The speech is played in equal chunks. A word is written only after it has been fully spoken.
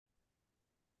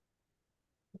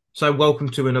So, welcome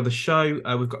to another show.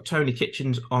 We've got Tony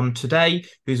Kitchens on today,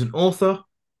 who's an author,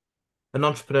 an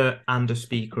entrepreneur, and a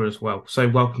speaker as well. So,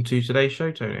 welcome to today's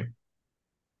show, Tony.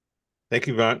 Thank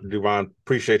you, Devon.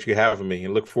 Appreciate you having me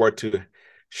and look forward to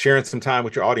sharing some time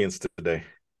with your audience today.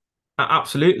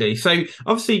 Absolutely. So,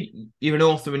 obviously, you're an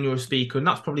author and you're a speaker, and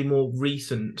that's probably more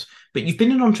recent. But you've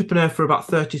been an entrepreneur for about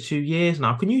 32 years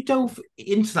now. Can you delve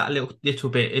into that a little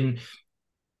bit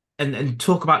and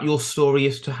talk about your story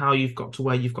as to how you've got to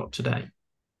where you've got today?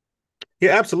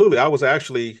 Yeah, absolutely. I was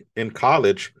actually in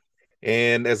college,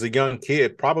 and as a young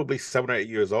kid, probably 7 or 8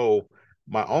 years old,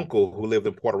 my uncle who lived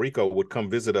in Puerto Rico would come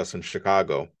visit us in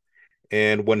Chicago.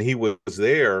 And when he was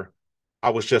there, I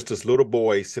was just this little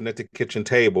boy sitting at the kitchen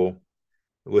table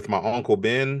with my uncle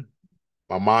Ben,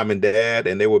 my mom and dad,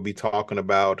 and they would be talking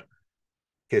about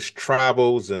his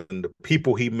travels and the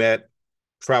people he met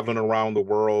traveling around the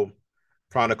world,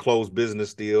 trying to close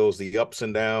business deals, the ups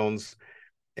and downs,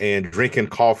 and drinking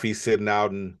coffee sitting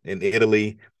out in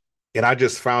Italy. And I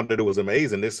just found that it was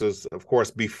amazing. This was, of course,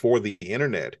 before the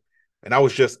internet. And I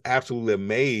was just absolutely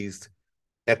amazed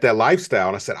at that lifestyle.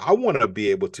 And I said, I want to be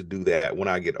able to do that when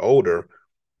I get older.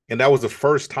 And that was the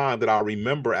first time that I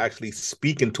remember actually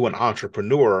speaking to an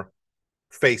entrepreneur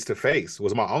face to face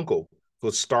was my uncle,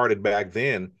 who started back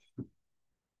then.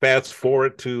 Fast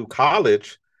forward to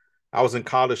college, I was in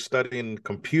college studying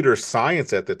computer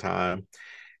science at the time,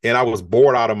 and I was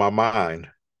bored out of my mind.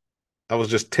 I was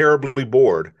just terribly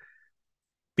bored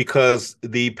because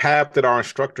the path that our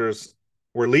instructors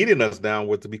were leading us down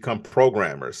was to become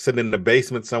programmers, sitting in the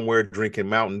basement somewhere drinking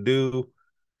Mountain Dew,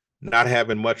 not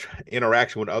having much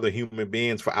interaction with other human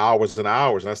beings for hours and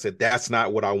hours. And I said, that's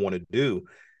not what I want to do.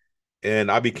 And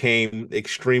I became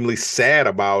extremely sad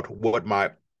about what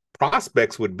my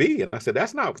prospects would be. And I said,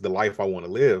 that's not the life I want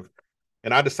to live.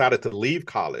 And I decided to leave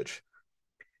college.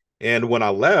 And when I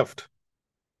left,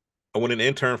 I went and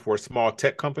interned for a small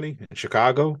tech company in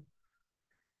Chicago,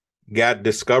 got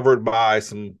discovered by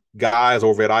some guys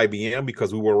over at IBM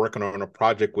because we were working on a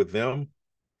project with them.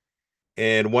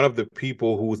 And one of the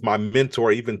people who was my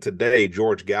mentor even today,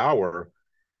 George Gower,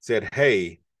 said,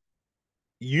 hey,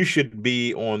 you should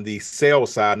be on the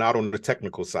sales side, not on the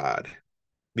technical side,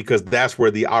 because that's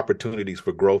where the opportunities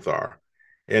for growth are.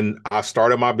 And I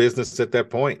started my business at that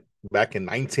point back in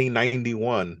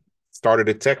 1991, started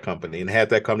a tech company and had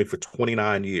that company for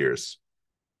 29 years.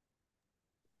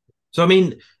 So,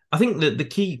 I think that the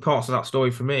key parts of that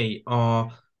story for me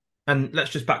are, and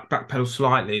let's just backpedal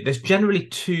slightly. There's generally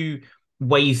two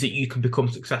ways that you can become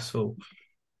successful.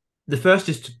 The first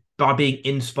is by being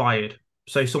inspired.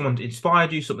 So someone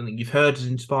inspired you, something that you've heard has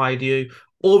inspired you,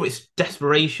 or it's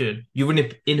desperation. You're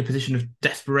in a position of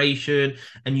desperation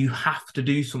and you have to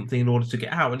do something in order to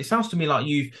get out. And it sounds to me like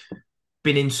you've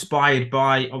been inspired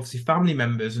by obviously family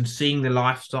members and seeing the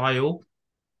lifestyle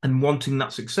and wanting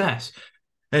that success.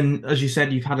 And as you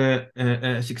said, you've had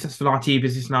a successful IT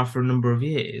business now for a number of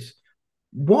years.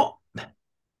 What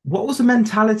what was the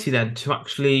mentality then to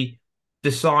actually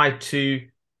decide to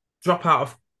drop out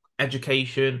of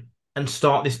education and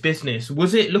start this business?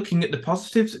 Was it looking at the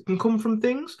positives that can come from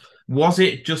things? Was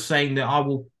it just saying that I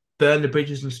will burn the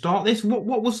bridges and start this?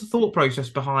 What was the thought process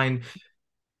behind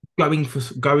going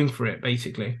for it,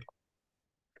 basically?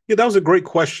 Yeah, that was a great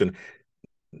question.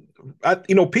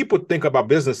 People think about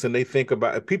business and they think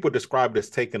about people describe it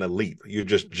as taking a leap. You're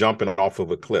just jumping off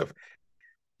of a cliff.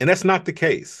 And that's not the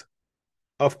case.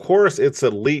 Of course, it's a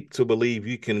leap to believe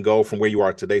you can go from where you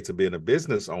are today to being a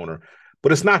business owner,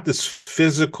 but it's not this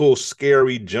physical,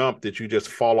 scary jump that you just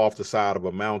fall off the side of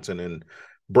a mountain and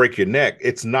break your neck.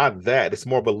 It's not that. It's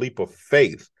more of a leap of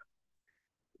faith.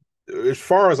 As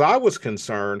far as I was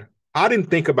concerned, I didn't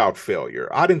think about failure.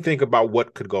 I didn't think about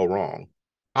what could go wrong.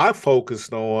 I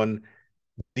focused on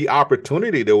the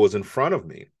opportunity that was in front of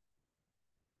me.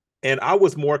 And I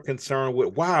was more concerned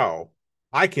with, wow,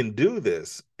 I can do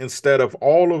this instead of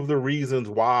all of the reasons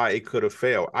why it could have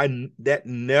failed. That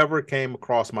never came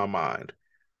across my mind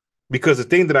because the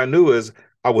thing that I knew is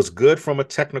I was good from a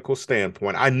technical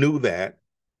standpoint. I knew that.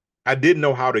 I didn't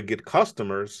know how to get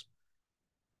customers.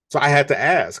 So I had to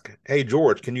ask, hey,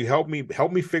 George, can you help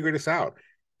me figure this out?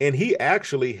 And he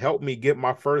actually helped me get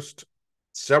my first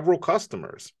several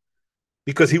customers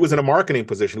because he was in a marketing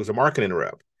position. He was a marketing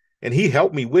rep. And he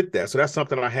helped me with that. So that's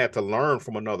something I had to learn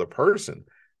from another person.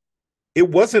 It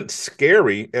wasn't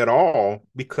scary at all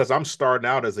because I'm starting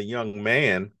out as a young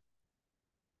man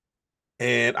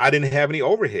and I didn't have any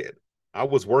overhead. I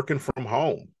was working from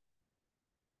home.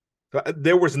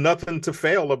 There was nothing to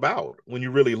fail about when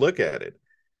you really look at it.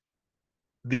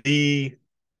 The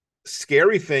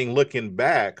scary thing looking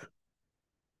back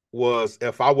was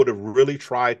if I would have really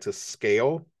tried to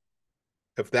scale,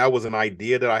 if that was an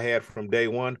idea that I had from day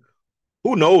one,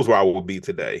 who knows where I would be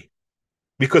today?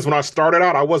 Because when I started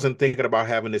out, I wasn't thinking about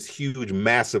having this huge,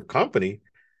 massive company.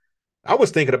 I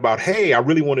was thinking about, hey, I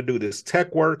really want to do this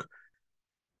tech work.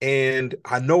 And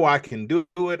I know I can do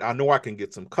it. I know I can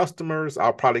get some customers.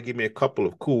 I'll probably give me a couple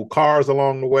of cool cars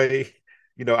along the way.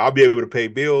 I'll be able to pay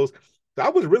bills. So I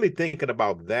was really thinking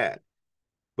about that.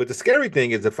 But the scary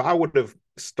thing is, if I would have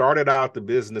started out the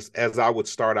business as I would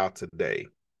start out today,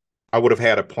 I would have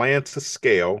had a plan to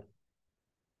scale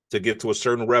to get to a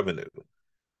certain revenue,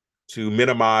 to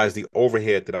minimize the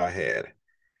overhead that I had.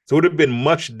 So it would have been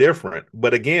much different.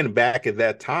 But again, back at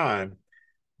that time,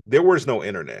 there was no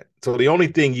internet. So the only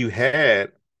thing you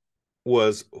had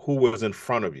was who was in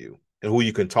front of you and who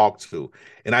you can talk to.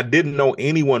 And I didn't know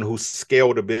anyone who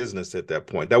scaled a business at that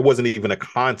point. That wasn't even a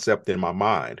concept in my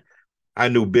mind. I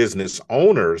knew business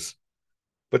owners,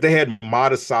 but they had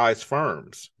modest sized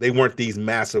firms. They weren't these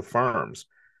massive firms.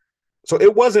 So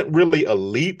it wasn't really a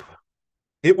leap.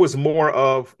 It was more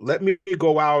of, let me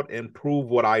go out and prove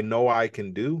what I know I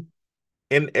can do.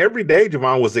 And every day,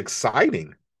 Jeevan, was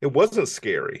exciting. It wasn't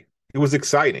scary. It was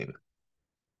exciting.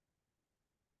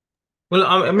 Well,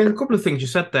 I mean, a couple of things you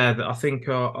said there that I think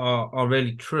are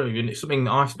really true, and it's something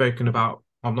that I've spoken about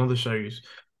on other shows.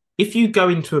 If you go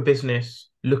into a business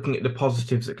looking at the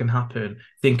positives that can happen,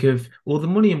 think of all the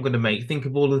money I'm going to make, think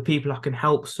of all of the people I can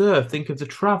help serve, think of the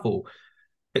travel,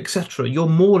 etc., you're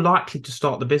more likely to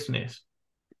start the business.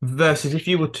 Versus if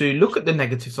you were to look at the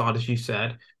negative side, as you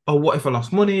said, oh, what if I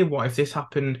lost money? What if this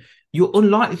happened? You're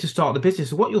unlikely to start the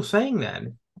business. So what you're saying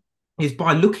then is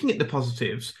by looking at the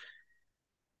positives,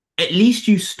 at least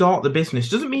you start the business.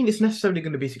 Doesn't mean it's necessarily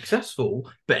going to be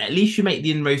successful, but at least you make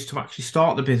the inroads to actually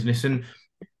start the business. And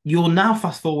you're now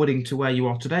fast forwarding to where you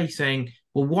are today, saying,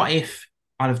 well, what if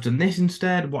I'd have done this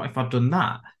instead? What if I'd done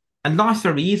that? And life's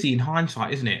very easy in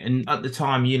hindsight, isn't it? And at the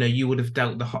time, you would have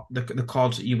dealt the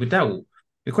cards that you were dealt.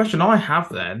 The question I have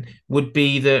then would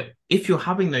be that if you're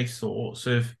having those thoughts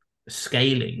of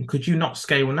scaling, could you not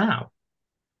scale now?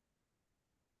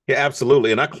 Yeah,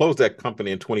 absolutely. And I closed that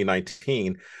company in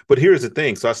 2019. But here's the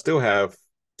thing. So I still have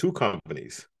two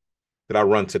companies that I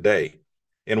run today.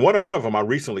 And one of them I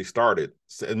recently started,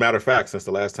 as a matter of fact, since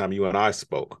the last time you and I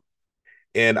spoke.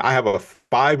 And I have a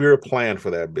 5-year plan for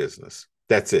that business.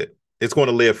 That's it. It's going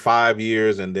to live 5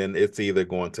 years, and then it's either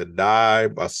going to die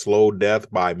a slow death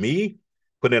by me,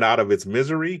 putting it out of its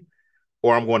misery,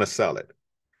 or I'm going to sell it.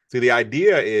 See, the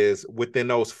idea is within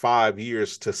those 5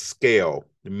 years to scale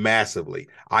massively.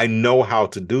 I know how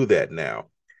to do that now.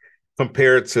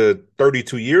 Compared to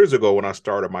 32 years ago when I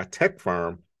started my tech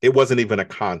firm, it wasn't even a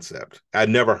concept. I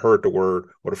never heard the word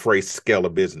or the phrase scale a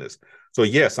business. So,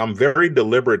 yes, I'm very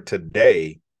deliberate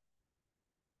today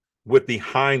with the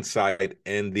hindsight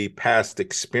and the past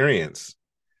experience.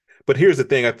 But here's the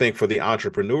thing I think for the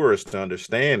entrepreneurs to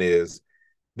understand is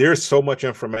there's so much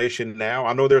information now.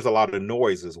 I know there's a lot of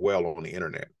noise as well on the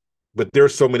internet, but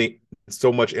there's so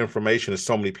much information and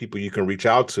so many people you can reach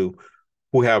out to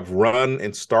who have run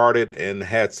and started and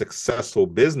had successful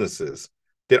businesses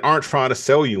that aren't trying to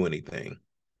sell you anything.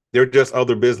 They're just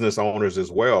other business owners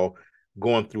as well,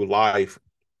 going through life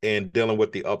and dealing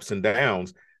with the ups and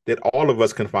downs, that all of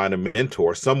us can find a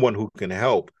mentor, someone who can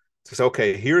help to say,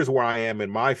 okay, here's where I am in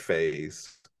my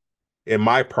phase, in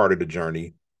my part of the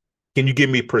journey. Can you give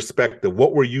me perspective?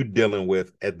 What were you dealing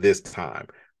with at this time?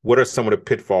 What are some of the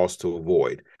pitfalls to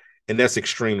avoid? And that's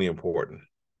extremely important.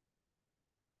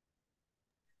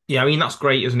 Yeah, I mean that's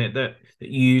great, isn't it? That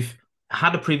you've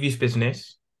had a previous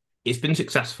business, it's been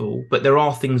successful, but there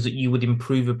are things that you would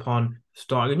improve upon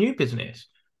starting a new business.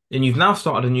 And you've now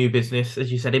started a new business,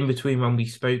 as you said, in between when we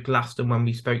spoke last and when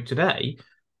we spoke today,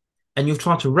 and you're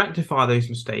trying to rectify those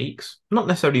mistakes, not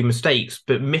necessarily mistakes,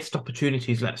 but missed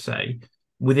opportunities, let's say,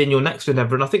 within your next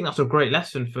endeavor. And I think that's a great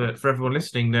lesson for everyone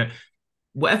listening that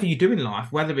whatever you do in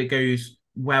life, whether it goes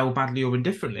well, badly, or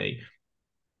indifferently,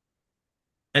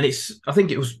 and I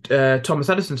think it was Thomas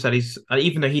Edison said,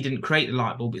 even though he didn't create the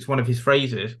light bulb, it's one of his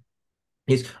phrases,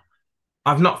 is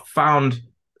I've not found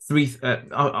three,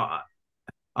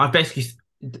 I've basically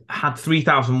had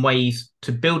 3,000 ways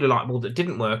to build a light bulb that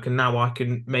didn't work, and now I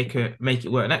can make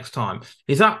it work next time.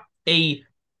 Is that a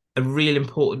real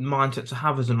important mindset to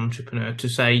have as an entrepreneur, to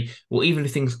say, well, even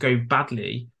if things go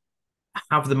badly,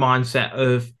 have the mindset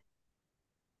of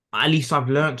at least I've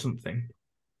learned something.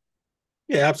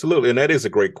 Yeah, absolutely. And that is a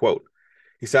great quote.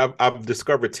 He said, I've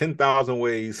discovered 10,000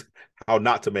 ways how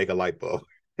not to make a light bulb,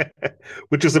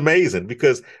 which is amazing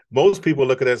because most people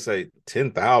look at that and say,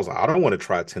 10,000, I don't want to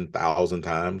try 10,000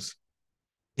 times,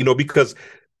 because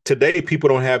today people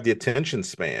don't have the attention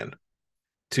span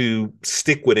to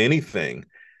stick with anything.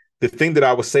 The thing that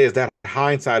I would say is that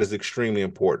hindsight is extremely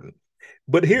important.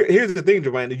 But here's the thing,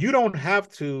 Giovanni, you don't have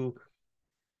to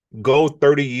go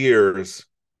 30 years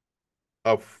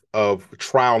of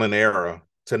trial and error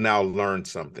to now learn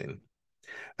something.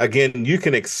 Again, you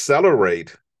can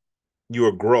accelerate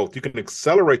your growth. You can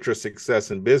accelerate your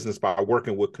success in business by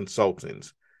working with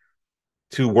consultants,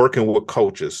 to working with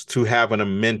coaches, to having a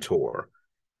mentor,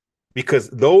 because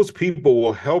those people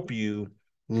will help you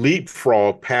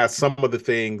leapfrog past some of the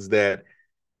things that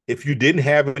if you didn't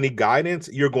have any guidance,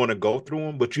 you're going to go through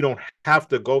them, but you don't have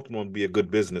to go through them to be a good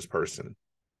business person,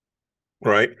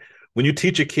 right? When you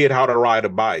teach a kid how to ride a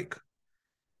bike,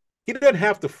 he doesn't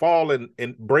have to fall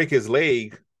and break his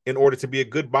leg in order to be a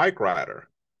good bike rider.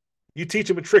 You teach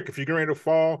him a trick. If you're going to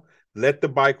fall, let the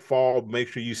bike fall, make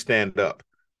sure you stand up.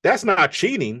 That's not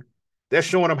cheating. That's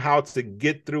showing him how to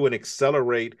get through and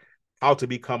accelerate, how to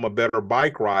become a better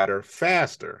bike rider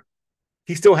faster.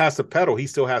 He still has to pedal. He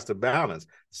still has to balance.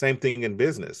 Same thing in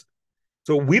business.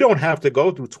 So we don't have to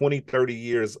go through 20, 30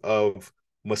 years of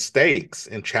mistakes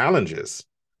and challenges.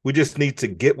 We just need to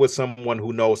get with someone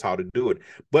who knows how to do it.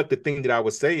 But the thing that I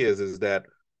would say is that,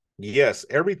 yes,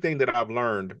 everything that I've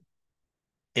learned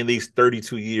in these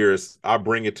 32 years, I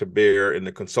bring it to bear in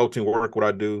the consulting work, what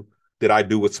I do, that I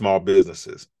do with small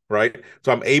businesses, right?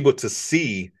 So I'm able to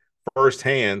see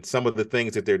firsthand some of the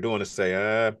things that they're doing and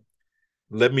say,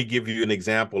 let me give you an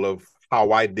example of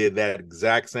how I did that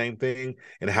exact same thing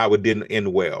and how it didn't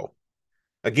end well.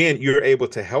 Again, you're able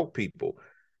to help people.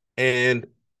 And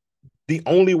the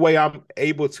only way I'm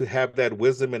able to have that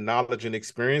wisdom and knowledge and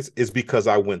experience is because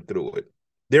I went through it.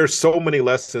 There's so many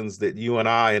lessons that you and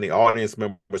I and the audience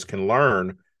members can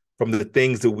learn from the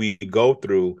things that we go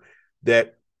through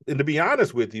that, and to be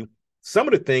honest with you, some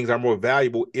of the things are more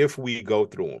valuable if we go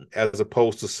through them as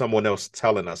opposed to someone else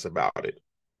telling us about it,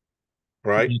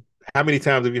 right? How many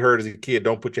times have you heard as a kid,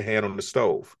 don't put your hand on the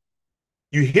stove?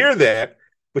 You hear that,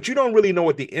 but you don't really know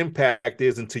what the impact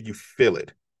is until you feel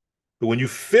it. But when you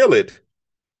feel it,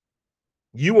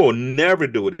 you will never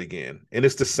do it again. And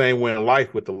it's the same way in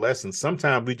life with the lessons.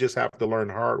 Sometimes we just have to learn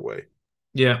the hard way.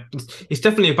 Yeah, it's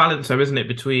definitely a balance, though, isn't it,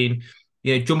 between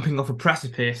jumping off a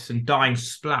precipice and dying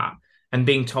splat, and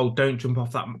being told don't jump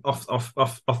off that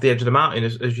off the edge of the mountain,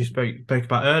 as you spoke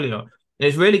about earlier. And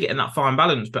it's really getting that fine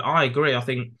balance. But I agree. I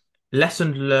think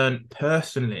lessons learned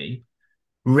personally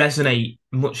resonate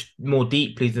much more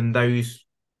deeply than those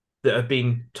that are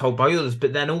being told by others.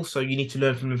 But then also you need to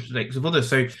learn from the mistakes of others.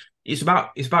 So it's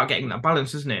about getting that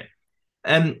balance, isn't it?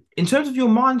 In terms of your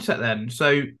mindset, then,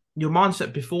 so your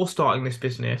mindset before starting this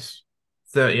business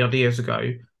 30 odd years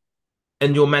ago,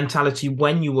 and your mentality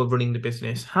when you were running the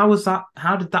business, how was that?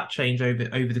 How did that change over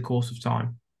the course of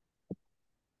time?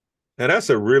 Now,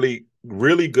 that's a really,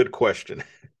 really good question.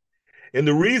 And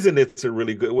the reason it's a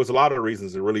really good, it was a lot of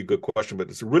reasons, a really good question, but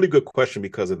it's a really good question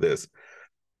because of this.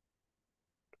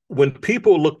 When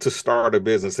people look to start a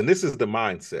business, and this is the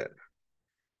mindset,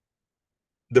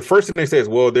 the first thing they say is,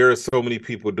 well, there are so many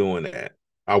people doing that,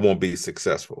 I won't be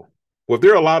successful. Well, if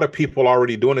there are a lot of people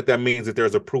already doing it, that means that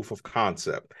there's a proof of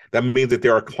concept. That means that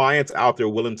there are clients out there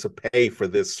willing to pay for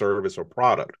this service or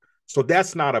product. So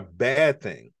that's not a bad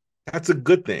thing. That's a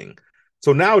good thing.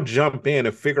 So now jump in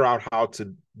and figure out how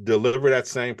to deliver that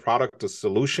same product or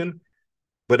solution,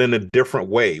 but in a different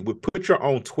way. Put your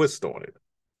own twist on it.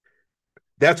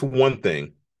 That's one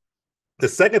thing. The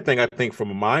second thing I think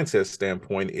from a mindset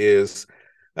standpoint is,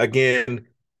 again,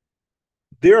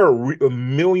 there are a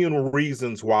million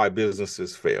reasons why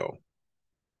businesses fail.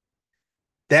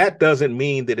 That doesn't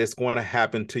mean that it's going to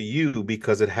happen to you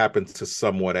because it happens to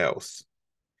someone else.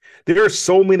 There are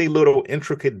so many little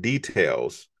intricate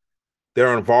details that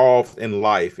are involved in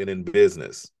life and in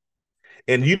business.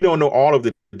 And you don't know all of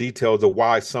the details of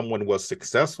why someone was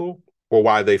successful or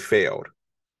why they failed.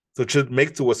 So to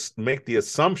make the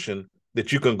assumption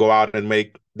that you can go out and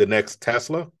make the next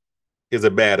Tesla is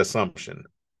a bad assumption,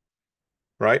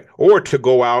 right? Or to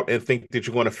go out and think that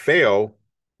you're going to fail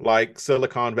like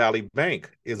Silicon Valley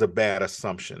Bank is a bad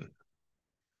assumption.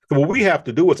 So what we have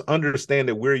to do is understand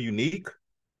that we're unique.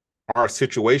 Our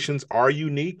situations are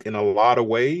unique in a lot of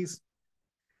ways.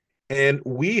 And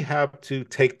we have to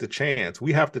take the chance.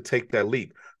 We have to take that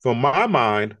leap. So in my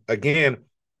mind, again,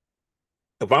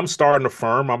 if I'm starting a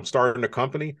firm, I'm starting a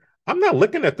company, I'm not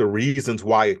looking at the reasons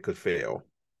why it could fail.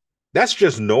 That's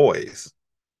just noise.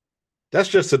 That's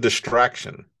just a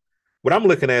distraction. What I'm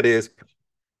looking at is,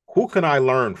 who can I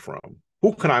learn from?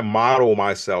 Who can I model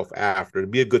myself after to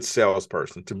be a good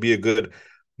salesperson, to be a good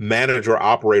manager,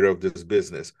 operator of this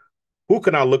business? Who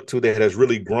can I look to that has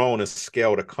really grown and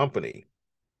scaled a company?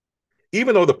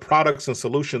 Even though the products and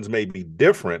solutions may be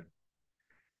different,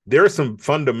 there are some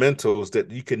fundamentals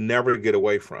that you can never get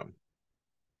away from.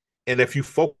 And if you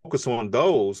focus on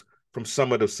those from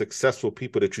some of the successful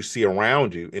people that you see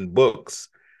around you in books,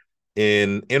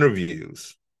 in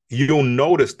interviews, you'll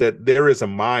notice that there is a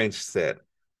mindset,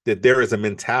 that there is a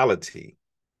mentality,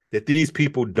 that these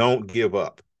people don't give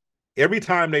up. Every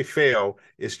time they fail,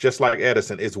 it's just like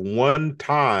Edison, it's one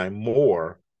time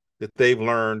more that they've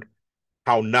learned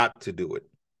how not to do it.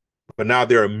 But now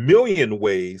there are a million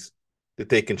ways that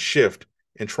they can shift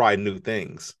and try new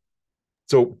things.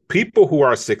 So people who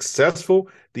are successful,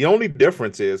 the only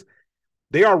difference is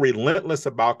they are relentless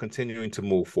about continuing to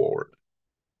move forward.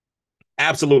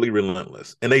 Absolutely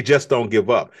relentless. And they just don't give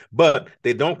up. But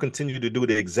they don't continue to do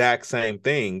the exact same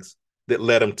things that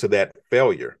led them to that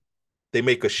failure. They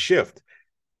make a shift.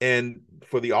 And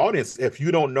for the audience, if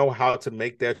you don't know how to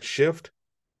make that shift,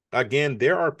 again,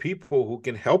 there are people who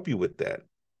can help you with that.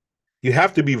 You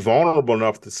have to be vulnerable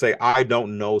enough to say, I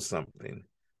don't know something.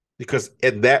 Because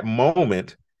at that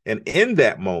moment, and in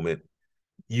that moment,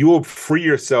 you will free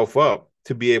yourself up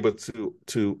to be able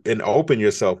to and open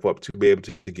yourself up to be able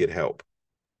to get help.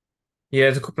 Yeah,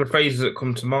 there's a couple of phrases that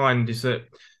come to mind. Is that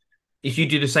if you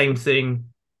do the same thing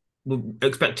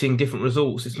expecting different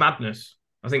results, it's madness.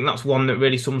 I think that's one that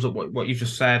really sums up what you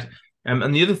just said.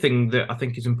 And the other thing that I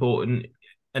think is important,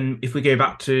 and if we go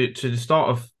back to the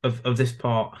start of this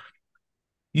part,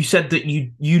 you said that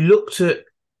you looked at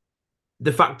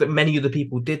the fact that many other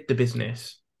people did the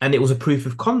business and it was a proof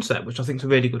of concept, which I think is a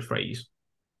really good phrase.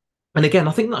 And again,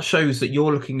 I think that shows that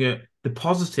you're looking at the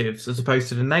positives as opposed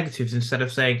to the negatives instead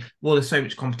of saying, well, there's so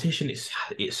much competition,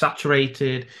 it's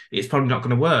saturated, it's probably not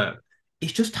going to work.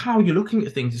 It's just how you're looking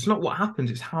at things. It's not what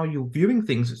happens, it's how you're viewing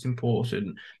things that's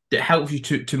important that helps you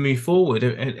to move forward.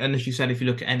 And as you said, if you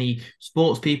look at any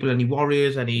sports people, any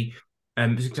warriors, any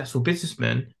successful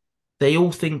businessmen, they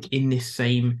all think in this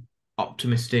same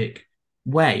optimistic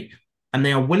way. And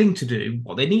they are willing to do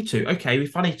what they need to. Okay,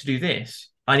 if I need to do this,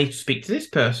 I need to speak to this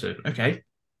person. Okay,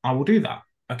 I will do that.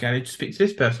 Okay, I need to speak to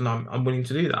this person. I'm willing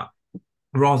to do that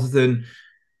rather than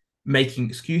making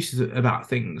excuses about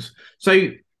things. So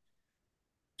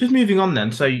just moving on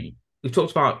then. So we've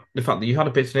talked about the fact that you had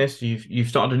a business, you've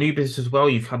started a new business as well.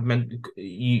 You've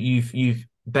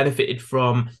benefited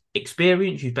from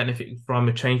experience, you've benefited from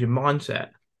a change in mindset.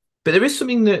 But there is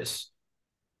something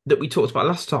that we talked about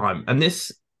last time, and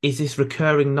this is this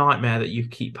recurring nightmare that you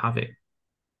keep having.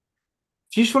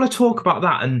 Do you just want to talk about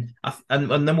that,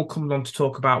 and then we'll come on to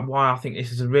talk about why I think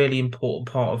this is a really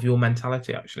important part of your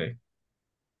mentality, actually.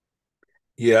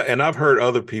 Yeah, and I've heard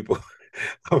other people,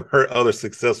 I've heard other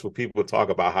successful people talk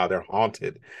about how they're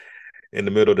haunted in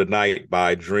the middle of the night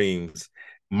by dreams.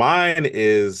 Mine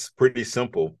is pretty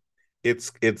simple.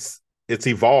 It's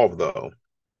evolved though.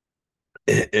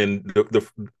 And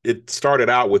it started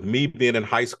out with me being in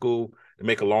high school. To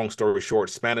make a long story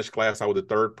short, Spanish class, I was the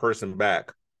third person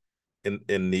back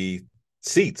in the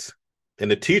seats. And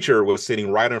the teacher was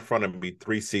sitting right in front of me,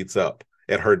 3 seats up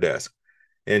at her desk.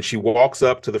 And she walks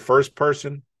up to the first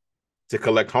person to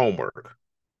collect homework.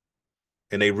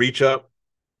 And they reach up,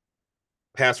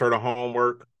 pass her the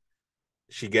homework.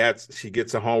 She gets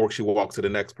the homework. She walks to the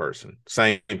next person.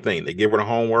 Same thing. They give her the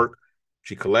homework.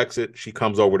 She collects it. She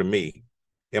comes over to me.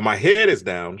 And my head is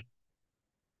down.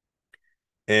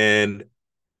 And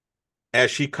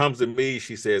as she comes to me,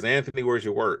 she says, Anthony, where's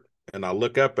your work? And I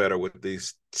look up at her with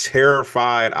these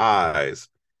terrified eyes,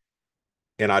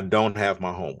 and I don't have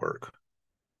my homework.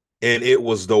 And it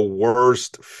was the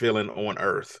worst feeling on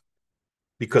earth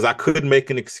because I couldn't make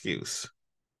an excuse.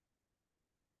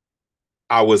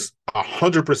 I was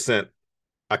 100%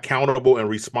 accountable and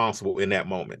responsible in that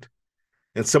moment.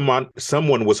 And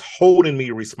someone was holding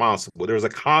me responsible. There was a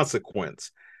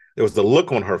consequence. There was the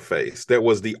look on her face. There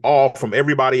was the awe from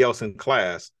everybody else in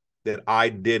class that I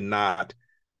did not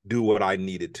do what I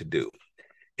needed to do.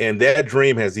 And that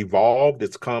dream has evolved.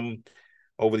 It's come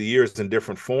over the years in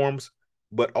different forms.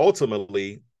 But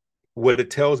ultimately, what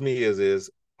it tells me is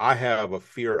I have a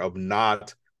fear of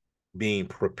not being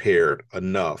prepared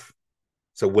enough.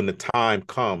 So when the time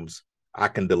comes, I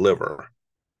can deliver.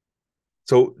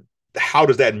 So how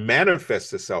does that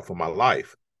manifest itself in my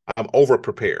life? I'm over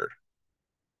prepared.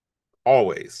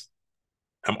 Always.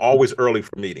 I'm always early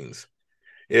for meetings.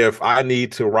 If I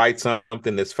need to write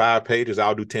something that's 5 pages,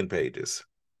 I'll do 10 pages.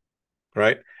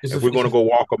 Right? It's If a, we're it's going to a, go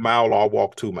walk a mile, I'll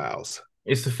walk 2 miles.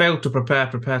 it's the fail to prepare,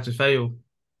 prepare to fail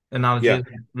analogy, Yeah. isn't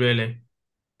it, really?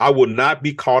 I will not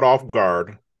be caught off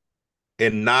guard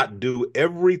and not do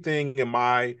everything in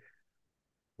my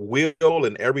will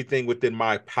and everything within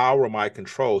my power, my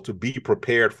control to be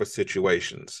prepared for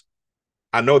situations.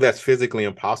 I know that's physically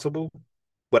impossible,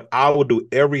 but I will do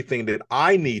everything that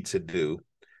I need to do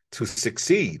to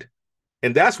succeed.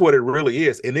 And that's what it really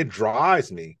is. And it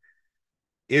drives me.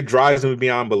 It drives me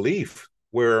beyond belief,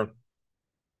 where,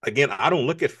 again, I don't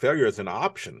look at failure as an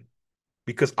option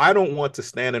because I don't want to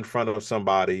stand in front of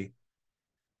somebody.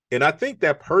 And I think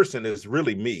that person is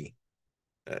really me.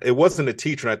 It wasn't a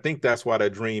teacher. And I think that's why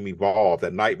that dream evolved,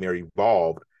 that nightmare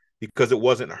evolved, because it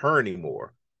wasn't her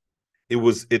anymore.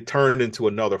 It turned into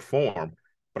another form.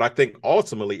 But I think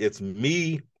ultimately it's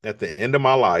me at the end of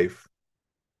my life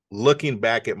looking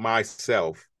back at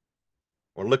myself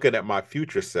or looking at my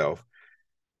future self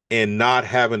and not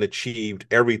having achieved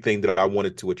everything that I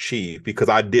wanted to achieve because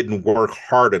I didn't work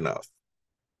hard enough.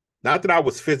 Not that I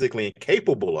was physically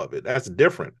incapable of it, that's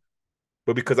different,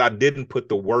 but because I didn't put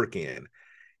the work in.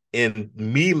 And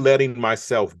me letting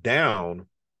myself down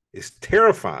is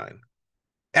terrifying.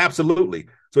 Absolutely.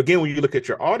 So again, when you look at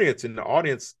your audience and the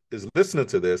audience is listening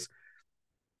to this,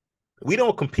 we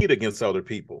don't compete against other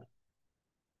people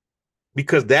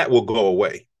because that will go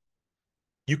away.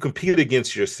 You compete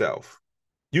against yourself.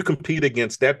 You compete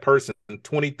against that person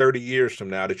 20, 30 years from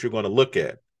now that you're going to look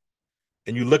at.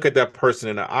 And you look at that person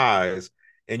in the eyes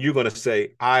and you're going to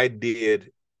say, I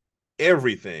did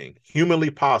everything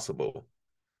humanly possible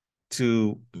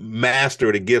to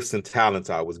master the gifts and talents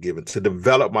I was given, to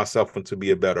develop myself and to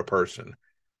be a better person.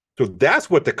 So that's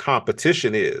what the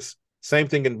competition is. Same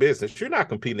thing in business. You're not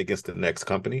competing against the next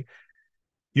company.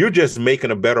 You're just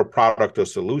making a better product or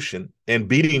solution and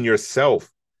beating yourself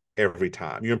every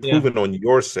time. You're Yeah. improving on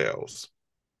your sales.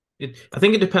 I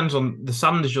think it depends on the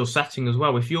standards you're setting as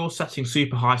well. If you're setting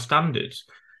super high standards,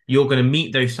 you're going to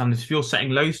meet those standards. If you're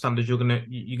setting low standards, you're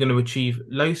going to achieve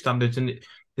low standards. And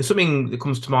there's something that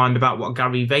comes to mind about what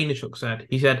Gary Vaynerchuk said.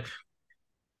 He said,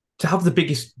 to have the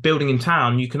biggest building in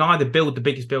town, you can either build the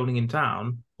biggest building in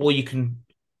town, or you can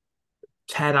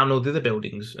tear down all the other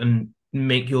buildings and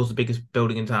make yours the biggest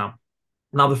building in town.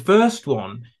 Now, the first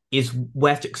one is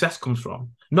where success comes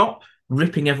from, not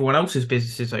ripping everyone else's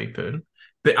businesses open,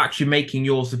 but actually making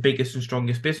yours the biggest and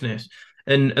strongest business.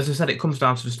 And as I said, it comes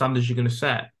down to the standards you're going to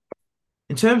set.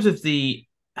 In terms of the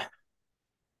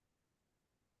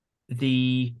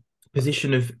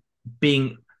position of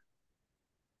being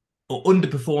or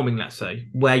underperforming, let's say,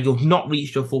 where you've not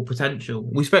reached your full potential.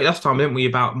 We spoke last time, didn't we,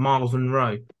 about Miles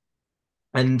Monroe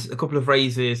and a couple of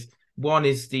phrases. One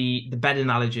is the bed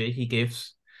analogy he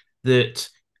gives, that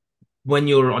when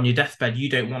you're on your deathbed, you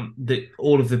don't want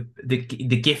all of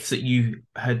the gifts that you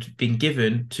had been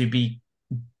given to be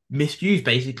misused,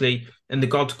 basically, and the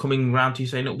gods coming around to you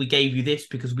saying, look, we gave you this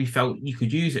because we felt you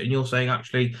could use it, and you're saying,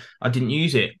 actually, I didn't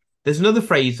use it. There's another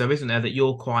phrase, though, isn't there, that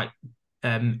you're quite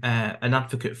an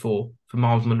advocate for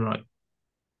Miles Monroe.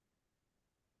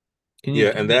 Can you,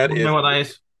 Yeah, can and you that let me know is, what that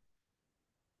is?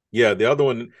 yeah, the other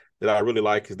one that I really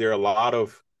like is there are a lot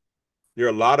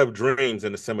of dreams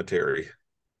in the cemetery,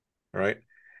 right?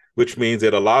 Which means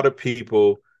that a lot of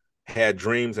people had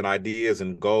dreams and ideas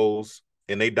and goals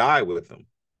and they died with them.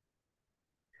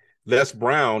 Les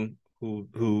Brown,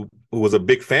 who was a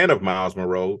big fan of Miles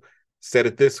Monroe, said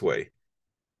it this way.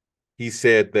 He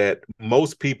said that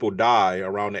most people die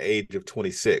around the age of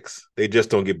 26. They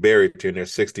just don't get buried in their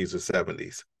 60s or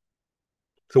 70s.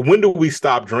 So when do we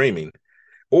stop dreaming?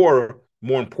 Or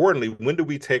more importantly, when do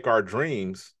we take our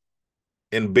dreams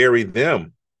and bury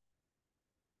them?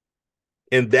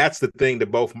 And that's the thing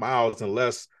that both Miles and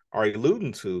Les are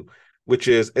alluding to, which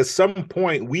is at some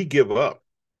point we give up.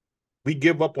 We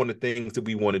give up on the things that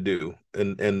we want to do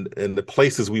and the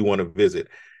places we want to visit.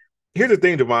 Here's the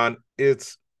thing, Devon,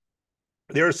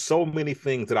 there are so many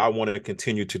things that I want to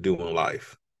continue to do in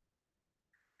life.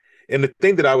 And the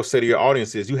thing that I would say to your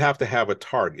audience is you have to have a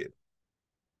target.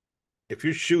 If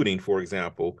you're shooting, for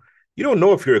example, you don't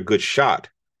know if you're a good shot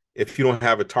if you don't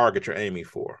have a target you're aiming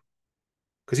for.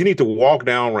 Because you need to walk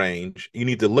down range, you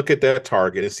need to look at that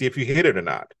target and see if you hit it or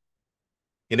not.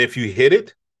 And if you hit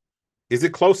it, is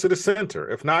it close to the center?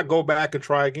 If not, go back and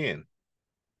try again.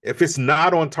 If it's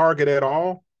not on target at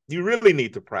all, you really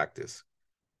need to practice.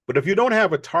 But if you don't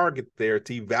have a target there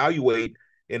to evaluate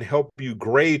and help you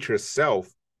grade yourself,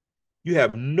 you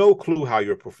have no clue how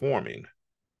you're performing.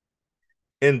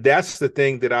 And that's the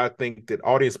thing that I think that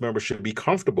audience members should be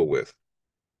comfortable with.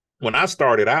 When I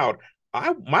started out,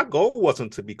 my goal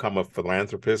wasn't to become a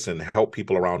philanthropist and help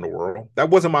people around the world. That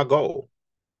wasn't my goal.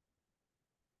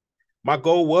 My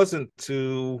goal wasn't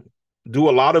to do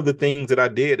a lot of the things that I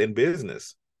did in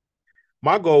business.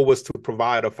 My goal was to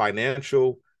provide a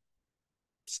financial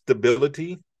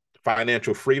stability,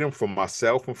 financial freedom for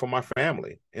myself and for my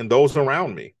family and those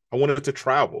around me. I wanted to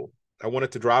travel. I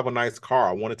wanted to drive a nice car.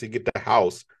 I wanted to get the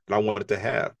house that I wanted to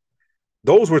have.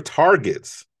 Those were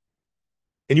targets.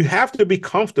 And you have to be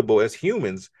comfortable as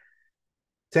humans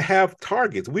to have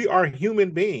targets. We are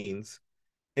human beings,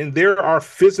 and there are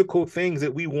physical things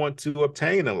that we want to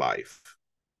obtain in life,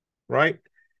 right?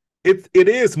 It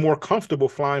is more comfortable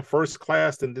flying first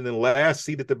class than the last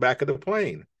seat at the back of the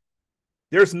plane.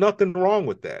 There's nothing wrong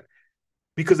with that.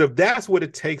 Because if that's what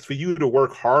it takes for you to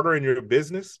work harder in your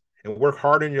business and work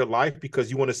harder in your life because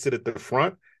you want to sit at the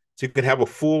front so you can have a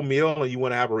full meal and you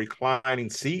want to have a reclining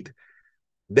seat,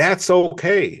 that's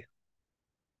okay.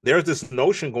 There's this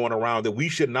notion going around that we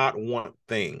should not want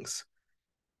things.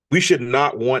 We should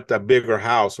not want a bigger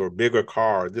house or a bigger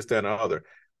car, this, that, and the other.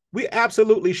 We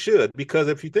absolutely should, because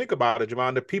if you think about it,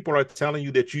 Jeevan, the people are telling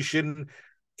you that you shouldn't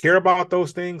care about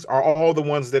those things are all the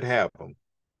ones that have them.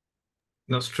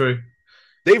 That's true.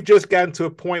 They've just gotten to a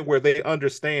point where they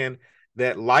understand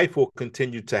that life will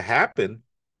continue to happen.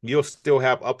 You'll still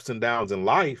have ups and downs in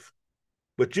life,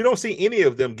 but you don't see any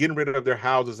of them getting rid of their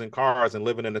houses and cars and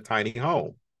living in a tiny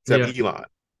home, except Yeah. Elon,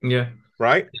 Yeah.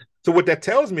 right? So what that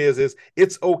tells me is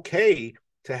it's okay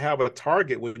to have a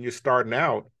target when you're starting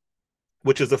out,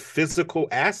 which is a physical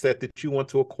asset that you want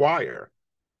to acquire,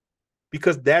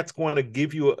 because that's going to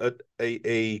give you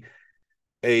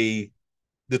a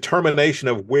determination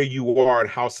of where you are and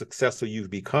how successful you've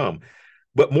become.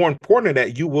 But more important than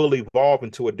that, you will evolve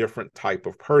into a different type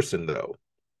of person, though.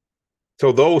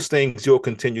 So those things you'll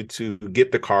continue to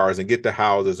get the cars and get the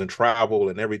houses and travel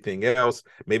and everything else,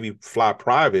 maybe fly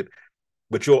private,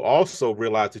 but you'll also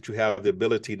realize that you have the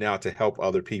ability now to help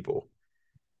other people.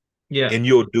 Yeah. And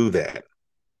you'll do that.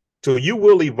 So you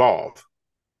will evolve.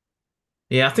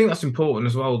 Yeah, I think that's important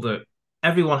as well, that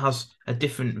everyone has a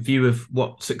different view of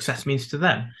what success means to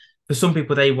them. For some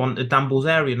people, they want a Dan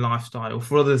Bilzerian lifestyle.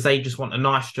 For others, they just want a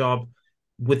nice job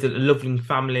with a loving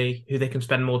family who they can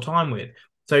spend more time with.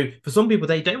 So for some people,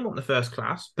 they don't want the first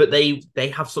class, but they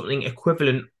have something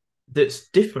equivalent that's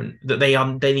different that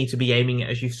they need to be aiming at,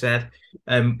 as you've said,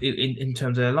 in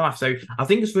terms of their life. So I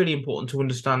think it's really important to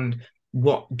understand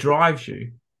what drives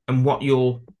you and what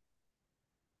your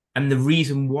and the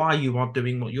reason why you are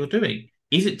doing what you're doing.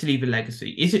 Is it to leave a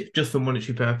legacy? Is it just for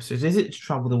monetary purposes? Is it to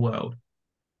travel the world?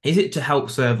 Is it to help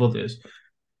serve others?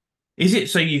 Is it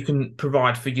so you can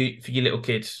provide for your little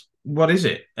kids? What is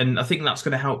it? And I think that's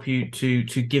going to help you to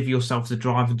give yourself the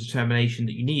drive and determination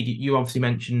that you need. You obviously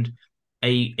mentioned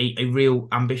a real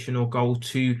ambition or goal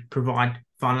to provide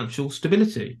financial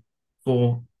stability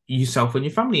for yourself and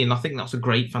your family. And I think that's a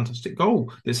great, fantastic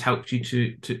goal that's helped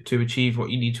you to achieve what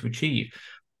you need to achieve.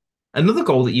 Another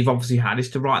goal that you've obviously had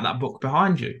is to write that book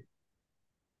behind you,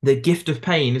 The Gift of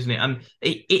Pain, isn't it? And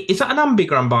is that an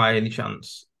ambigram by any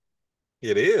chance?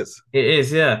 It is. It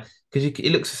is, yeah, because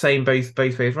it looks the same both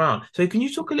ways around. So can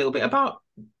you talk a little bit about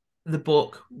the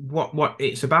book, what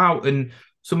it's about, and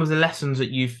some of the lessons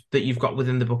that you've got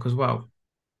within the book as well?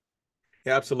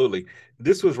 Yeah, absolutely.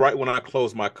 This was right when I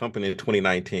closed my company in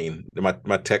 2019,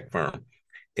 my tech firm.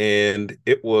 And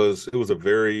it was a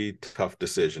very tough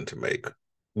decision to make.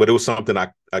 But it was something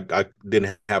I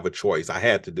didn't have a choice. I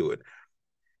had to do it.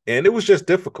 And it was just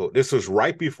difficult. This was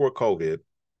right before COVID.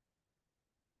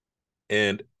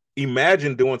 And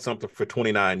imagine doing something for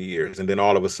 29 years and then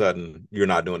all of a sudden you're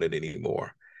not doing it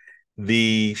anymore.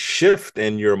 The shift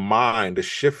in your mind, the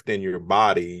shift in your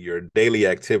body, your daily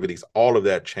activities, all of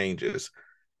that changes.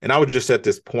 And I was just at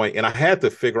this point, and I had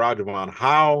to figure out, Jeevan,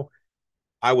 how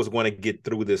I was going to get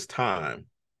through this time.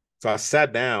 So I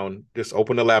sat down, just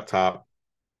opened the laptop,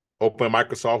 opened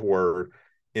Microsoft Word,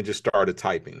 and just started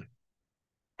typing.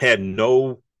 Had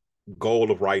no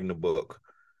goal of writing a book.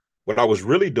 What I was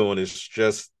really doing is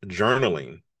just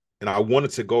journaling. And I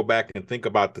wanted to go back and think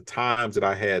about the times that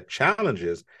I had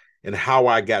challenges and how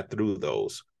I got through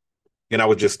those. And I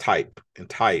would just type and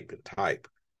type and type.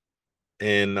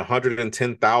 And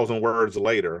 110,000 words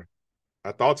later,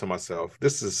 I thought to myself,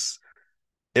 this is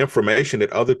information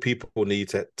that other people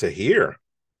need to hear.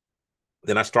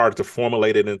 Then I started to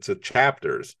formulate it into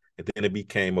chapters, and then it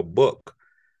became a book.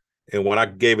 And when I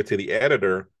gave it to the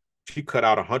editor, she cut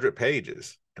out 100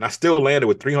 pages, and I still landed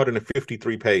with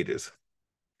 353 pages.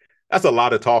 That's a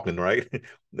lot of talking, right?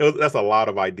 That's a lot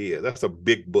of ideas. That's a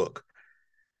big book.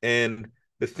 And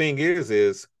the thing is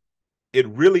it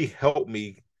really helped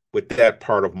me with that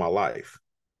part of my life.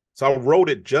 So I wrote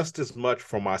it just as much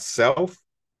for myself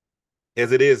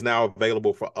as it is now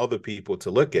available for other people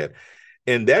to look at.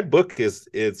 And that book is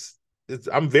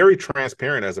I'm very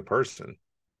transparent as a person.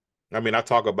 I mean, I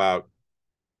talk about,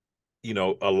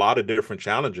 a lot of different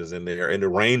challenges in there and the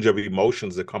range of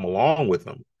emotions that come along with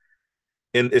them.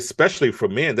 And especially for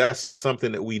men, that's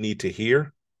something that we need to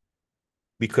hear,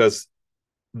 because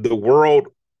the world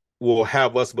will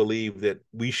have us believe that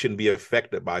we shouldn't be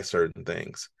affected by certain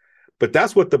things. But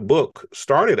that's what the book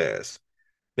started as.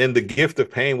 And the gift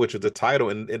of pain, which is the title,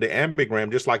 and the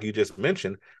ambigram, just like you just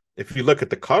mentioned, if you look at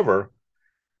the cover,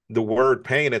 the word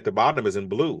pain at the bottom is in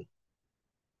blue.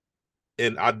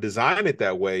 And I designed it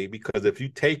that way because if you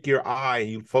take your eye and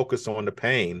you focus on the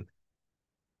pain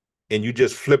and you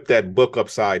just flip that book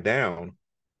upside down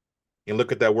and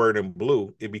look at that word in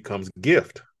blue, it becomes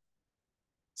gift.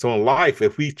 So in life,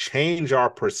 if we change our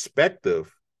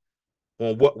perspective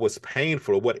on what was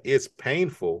painful, what is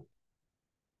painful,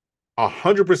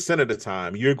 100% of the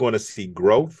time, you're going to see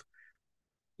growth.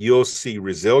 You'll see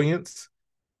resilience.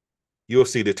 You'll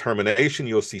see determination.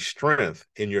 You'll see strength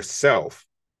in yourself.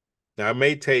 Now, it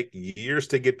may take years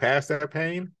to get past that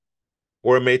pain,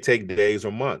 or it may take days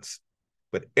or months.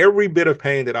 But every bit of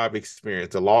pain that I've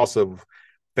experienced, the loss of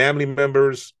family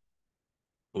members,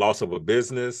 loss of a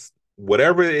business,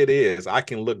 whatever it is, I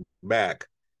can look back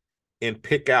and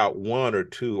pick out one or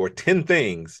two or 10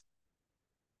 things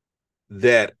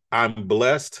that I'm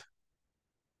blessed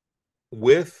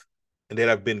with and that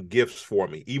have been gifts for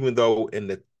me, even though in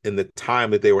the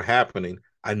time that they were happening,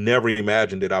 I never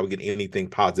imagined that I would get anything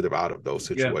positive out of those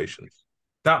Yeah. situations.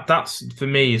 That's for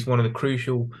me is one of the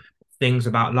crucial things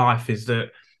about life is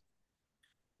that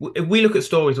we look at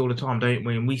stories all the time, don't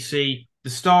we? And we see the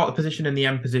start position and the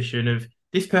end position of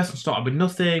this person started with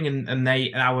nothing and they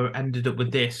now ended up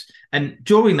with this. And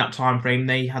during that time frame,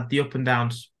 they had the up and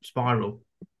down spiral.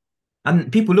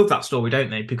 And people love that story, don't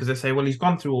they? Because they say, well, he's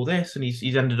gone through all this and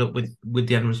he's ended up with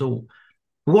the end result.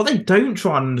 But what they don't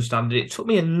try and understand, it took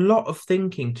me a lot of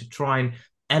thinking to try and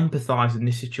empathize in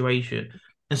this situation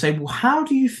and say, well, how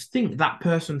do you think that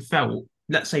person felt,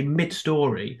 let's say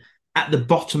mid-story, at the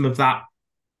bottom of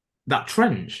that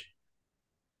trench?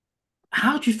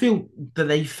 How do you feel that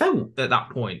they felt at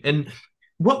that point? And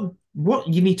what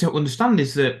you need to understand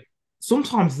is that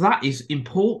sometimes that is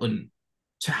important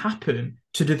to happen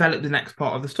to develop the next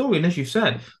part of the story. And as you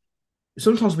said,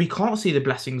 sometimes we can't see the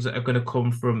blessings that are going to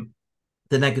come from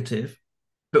the negative,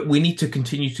 but we need to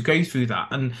continue to go through that.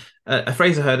 And a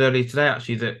phrase I heard earlier today,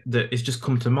 actually, that has just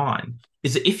come to mind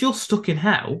is that if you're stuck in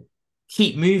hell,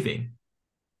 keep moving.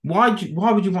 Why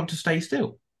would you want to stay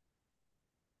still?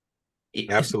 It's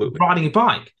like Absolutely. riding a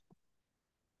bike.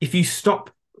 If you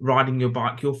stop riding your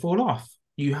bike, you'll fall off.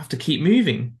 You have to keep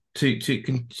moving to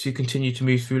continue to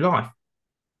move through life.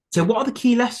 So, what are the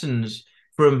key lessons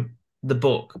from the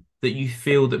book that you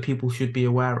feel that people should be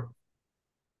aware of?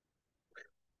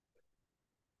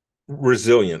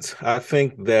 Resilience. I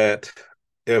think that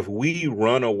if we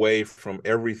run away from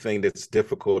everything that's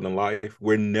difficult in life,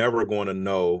 we're never going to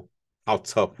know how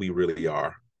tough we really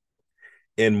are.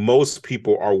 And most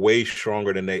people are way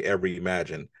stronger than they ever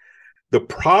imagined. The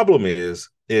problem is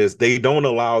they don't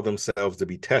allow themselves to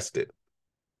be tested.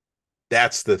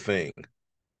 That's the thing.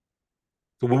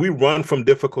 So when we run from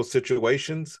difficult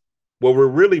situations, what we're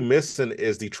really missing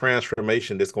is the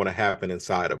transformation that's going to happen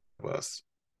inside of us.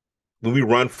 When we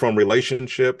run from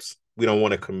relationships, we don't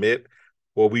want to commit,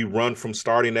 or we run from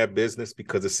starting that business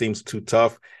because it seems too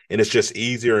tough and it's just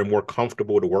easier and more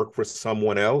comfortable to work for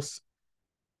someone else.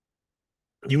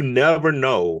 You never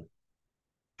know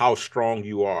how strong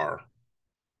you are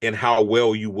and how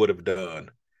well you would have done.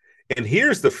 And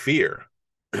here's the fear.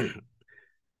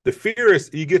 The fear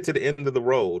is you get to the end of the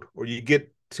road or you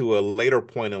get to a later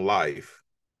point in life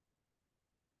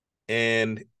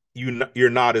and you're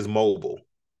not as mobile.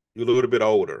 You're a little bit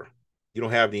older. You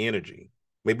don't have the energy.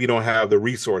 Maybe you don't have the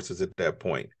resources at that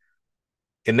point.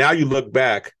 And now you look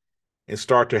back and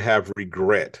start to have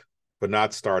regret for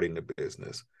not starting the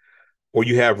business, or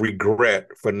you have regret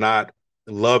for not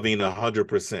loving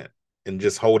 100% and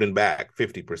just holding back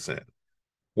 50%,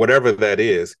 whatever that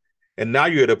is. And now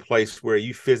you're at a place where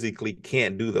you physically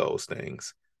can't do those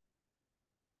things.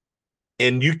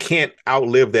 And you can't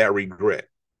outlive that regret.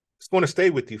 It's going to stay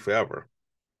with you forever.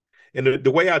 And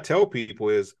the way I tell people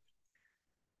is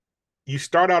you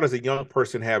start out as a young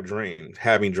person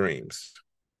having dreams.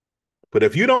 But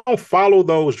if you don't follow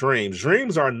those dreams,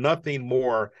 dreams are nothing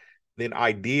more than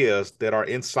ideas that are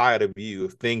inside of you,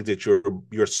 things that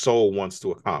your soul wants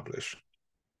to accomplish,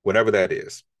 whatever that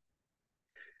is.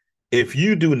 If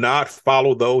you do not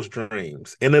follow those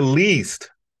dreams and at least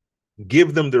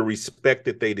give them the respect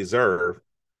that they deserve,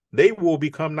 they will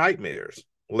become nightmares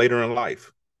later in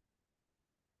life.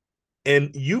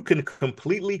 And you can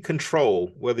completely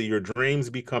control whether your dreams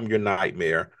become your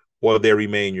nightmare or they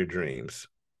remain your dreams.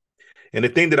 And the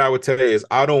thing that I would tell you is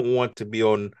I don't want to be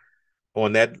on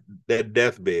that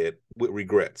deathbed with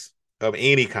regrets of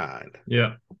any kind.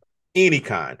 Yeah. Any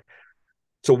kind.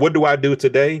 So what do I do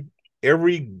today?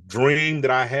 every dream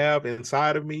that I have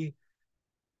inside of me,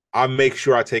 I make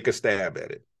sure I take a stab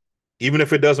at it, even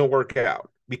if it doesn't work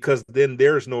out, because then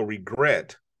there's no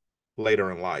regret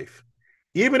later in life.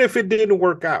 Even if it didn't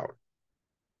work out,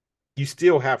 you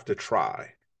still have to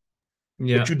try. But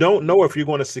Yeah. you don't know if you're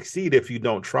going to succeed if you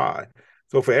don't try.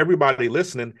 So for everybody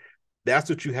listening, that's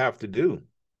what you have to do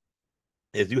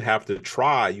is you have to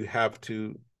try. You have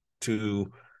to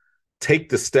take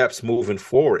the steps moving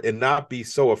forward and not be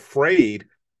so afraid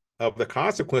of the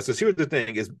consequences. Here's the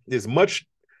thing: is as much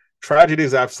tragedy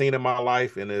as I've seen in my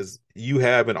life, and as you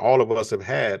have, and all of us have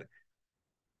had,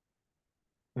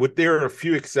 with there are a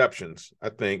few exceptions, I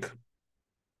think,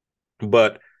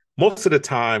 but most of the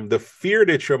time, the fear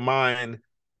that your mind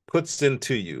puts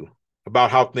into you about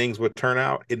how things would turn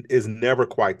out, it is never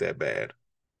quite that bad.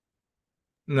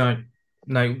 No,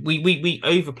 no, we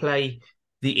overplay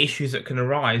the issues that can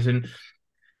arise. And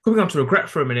coming on to regret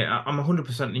for a minute, I'm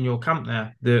 100% in your camp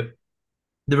there.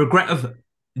 The regret of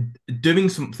doing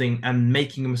something and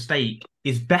making a mistake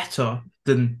is better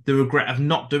than the regret of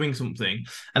not doing something.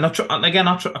 And I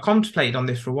contemplated on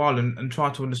this for a while and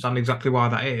tried to understand exactly why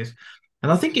that is.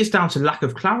 And I think it's down to lack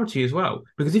of clarity as well.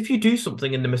 Because if you do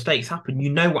something and the mistakes happen,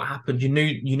 you know what happened, you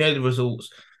know the results,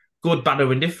 good, bad,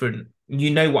 or indifferent. You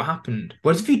know what happened.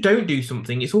 Whereas if you don't do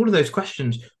something, it's all of those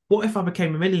questions. What if I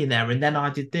became a millionaire and then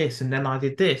I did this and then I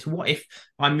did this? What if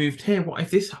I moved here? What if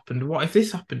this happened? What if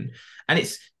this happened? And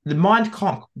it's the mind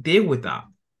can't deal with that.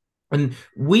 And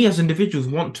we as individuals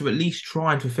want to at least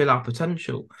try and fulfill our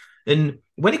potential. And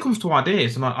when it comes to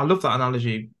ideas, and I love that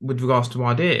analogy with regards to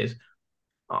ideas,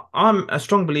 I'm a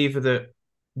strong believer that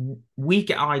we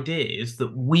get ideas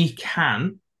that we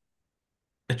can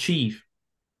achieve.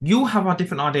 You'll have our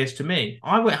different ideas to me.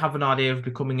 I won't have an idea of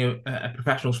becoming a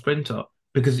professional sprinter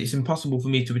because it's impossible for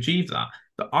me to achieve that.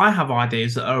 But I have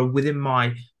ideas that are within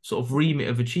my sort of remit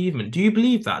of achievement. Do you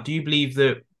believe that? Do you believe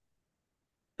that,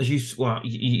 as you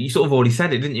sort of already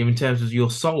said it, didn't you, in terms of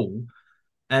your soul?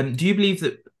 Do you believe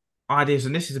that ideas,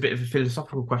 and this is a bit of a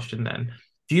philosophical question then,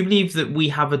 do you believe that we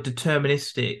have a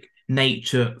deterministic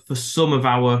nature for some of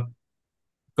our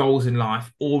goals in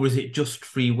life, or is it just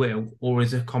free will, or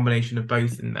is it a combination of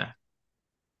both in there?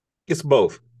 It's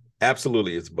both.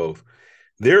 Absolutely, it's both.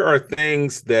 There are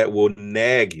things that will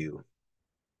nag you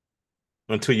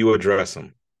until you address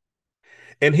them.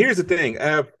 And here's the thing: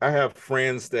 I have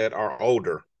friends that are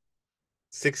older,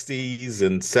 60s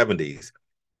and 70s,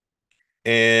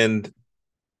 and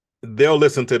they'll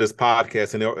listen to this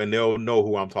podcast and they'll know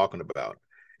who I'm talking about.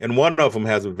 And one of them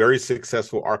has a very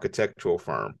successful architectural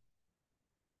firm,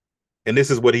 and this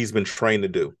is what he's been trained to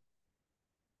do.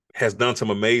 Has done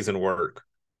some amazing work.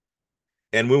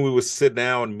 And when we would sit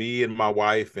down, me and my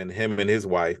wife and him and his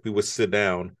wife, we would sit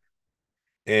down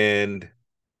and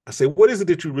I say, what is it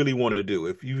that you really want to do?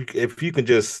 If you can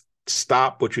just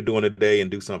stop what you're doing today and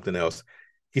do something else.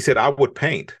 He said, I would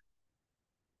paint.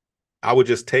 I would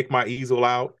just take my easel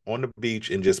out on the beach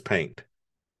and just paint.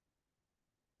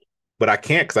 But I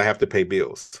can't because I have to pay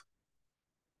bills.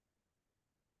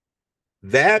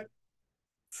 That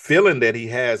feeling that he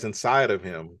has inside of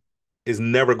him is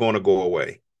never going to go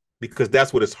away because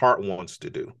that's what his heart wants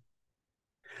to do.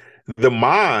 The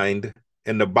mind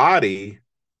and the body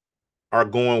are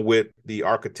going with the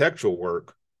architectural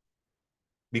work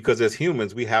because as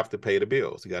humans, we have to pay the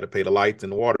bills. You got to pay the lights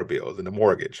and the water bills and the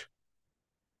mortgage.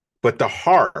 But the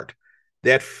heart,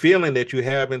 that feeling that you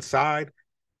have inside,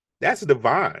 that's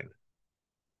divine,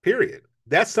 period.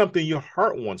 That's something your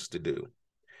heart wants to do.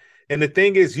 And the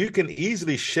thing is, you can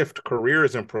easily shift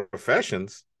careers and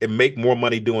professions and make more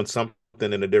money doing something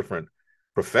in a different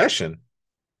profession.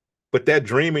 But that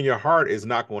dream in your heart is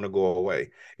not going to go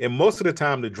away. And most of the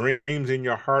time, the dreams in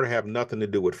your heart have nothing to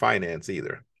do with finance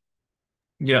either.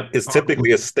 Yeah. It's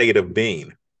typically a state of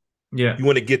being. Yeah. You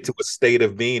want to get to a state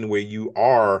of being where you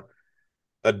are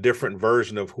a different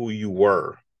version of who you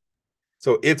were.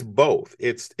 So it's both.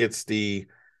 It's the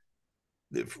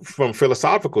from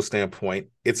philosophical standpoint,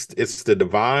 it's the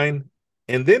divine,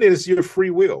 and then it is your free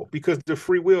will because the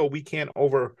free will we can't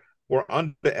over or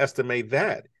underestimate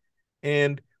that.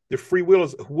 And the free will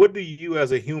is what do you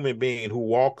as a human being who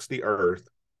walks the earth,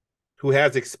 who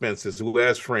has expenses, who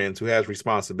has friends, who has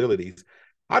responsibilities,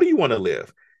 how do you want to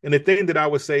live? And the thing that I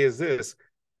would say is this: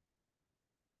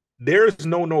 there's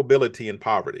no nobility in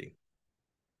poverty.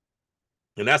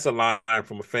 And that's a line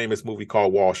from a famous movie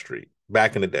called Wall Street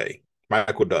back in the day,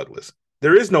 Michael Douglas.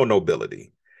 There is no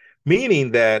nobility,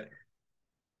 meaning that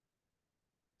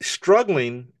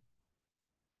struggling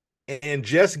and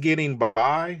just getting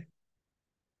by,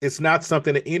 it's not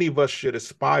something that any of us should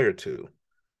aspire to.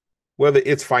 whether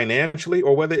it's financially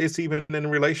or whether it's even in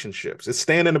relationships. It's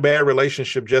staying in a bad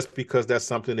relationship just because that's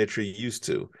something that you're used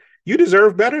to. You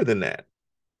deserve better than that,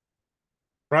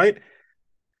 right?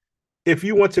 If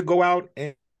you want to go out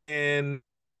and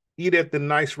eat at the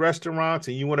nice restaurants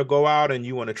and you want to go out and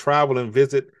you want to travel and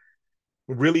visit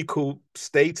really cool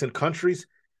states and countries,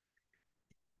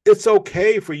 it's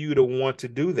okay for you to want to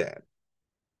do that.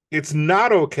 It's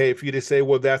not okay for you to say,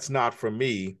 well, that's not for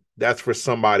me. That's for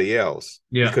somebody else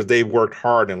Yeah. because they've worked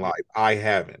hard in life. I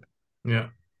haven't. Yeah.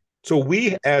 So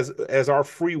we, as our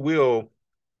free will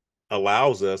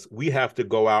allows us, we have to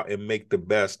go out and make the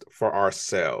best for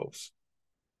ourselves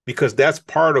because that's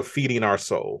part of feeding our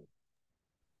soul.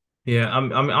 Yeah,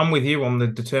 I'm with you on the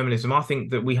determinism. I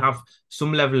think that we have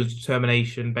some level of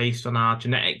determination based on our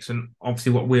genetics and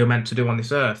obviously what we are meant to do on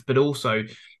this earth, but also,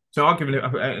 so I'll give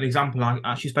an example. I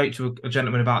actually spoke to a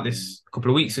gentleman about this a couple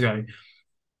of weeks ago.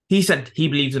 He said he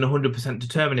believes in 100%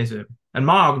 determinism, and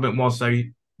my argument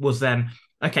was then,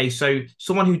 okay, so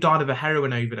someone who died of a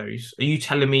heroin overdose, are you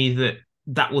telling me that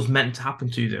that was meant to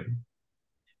happen to them?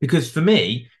 Because for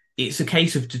me, it's a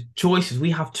case of choices.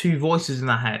 We have two voices in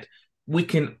our head. We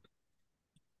can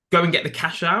go and get the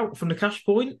cash out from the cash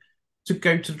point to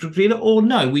go to the drug dealer, or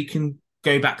no, we can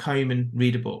go back home and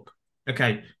read a book.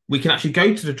 Okay, we can actually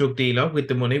go to the drug dealer with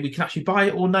the money. We can actually buy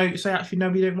it, or no, say actually no,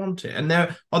 we don't want it. And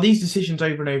there are these decisions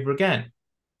over and over again.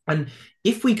 And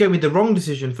if we go with the wrong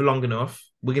decision for long enough,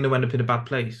 we're going to end up in a bad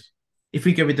place. If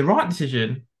we go with the right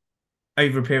decision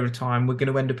over a period of time, we're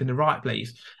going to end up in the right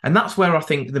place. And that's where I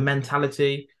think the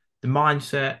mentality, the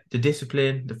mindset, the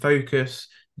discipline, the focus,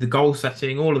 the goal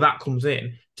setting, all of that comes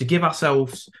in to give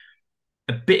ourselves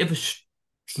a bit of a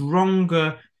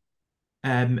stronger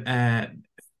um uh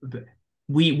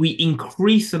we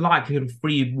increase the likelihood of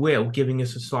free will giving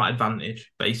us a slight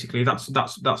advantage. Basically,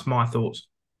 that's my thoughts.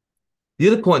 The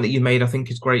other point that you made, I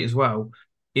think, is great as well,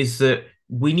 is that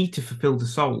we need to fulfill the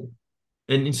soul.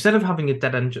 And instead of having a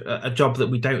dead end a job that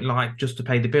we don't like just to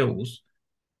pay the bills,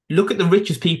 look at the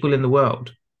richest people in the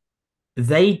world.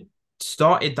 They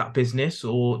started that business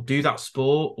or do that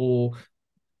sport or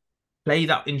play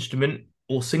that instrument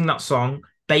or sing that song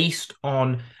based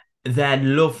on their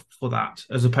love for that,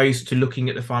 as opposed to looking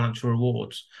at the financial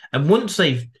rewards. And once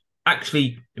they've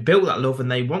actually built that love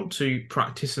and they want to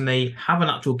practice and they have an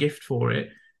actual gift for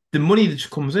it, the money that just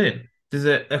comes in. There's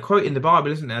a quote in the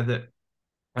Bible, isn't there,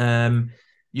 that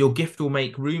your gift will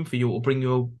make room for you or bring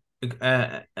you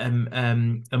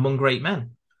among great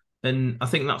men. And I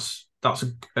think that's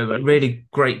a really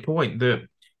great point that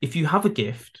if you have a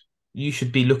gift, you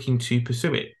should be looking to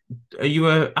pursue it. Are you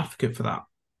an advocate for that?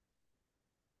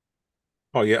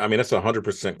 Oh yeah, I mean that's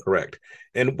 100% correct.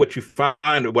 And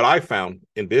what I found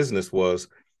in business was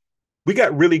we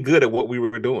got really good at what we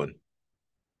were doing,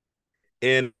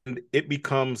 and it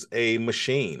becomes a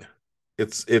machine.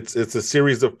 It's a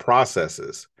series of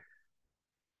processes,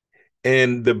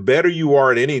 and the better you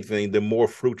are at anything, the more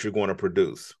fruit you're going to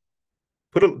produce.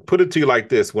 Put it to you like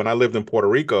this: when I lived in Puerto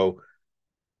Rico,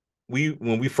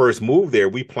 when we first moved there,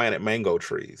 we planted mango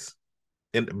trees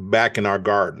back in our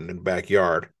garden and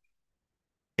backyard.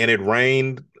 And it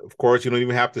rained. Of course, you don't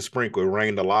even have to sprinkle. It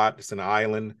rained a lot. It's an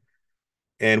island.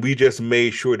 And we just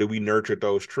made sure that we nurtured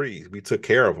those trees. We took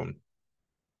care of them.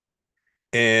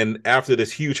 And after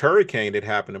this huge hurricane that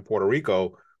happened in Puerto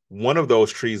Rico, one of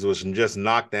those trees was just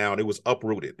knocked down. It was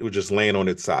uprooted. It was just laying on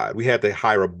its side. We had to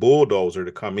hire a bulldozer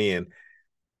to come in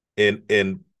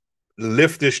and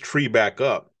lift this tree back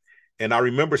up. And I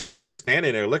remember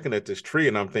standing there looking at this tree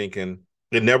and I'm thinking,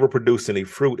 it never produced any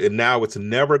fruit. And now it's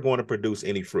never going to produce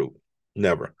any fruit.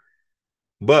 Never.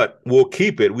 But we'll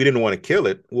keep it. We didn't want to kill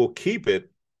it. We'll keep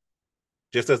it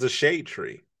just as a shade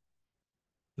tree.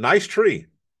 Nice tree.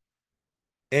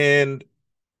 And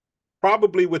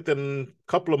probably within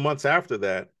a couple of months after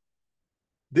that,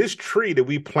 this tree that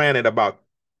we planted about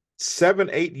 7,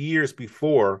 8 years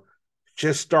before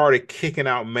just started kicking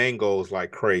out mangoes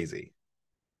like crazy.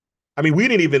 I mean, we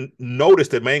didn't even notice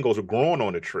that mangoes were growing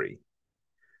on the tree.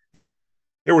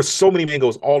 There were so many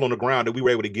mangoes all on the ground that we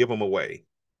were able to give them away.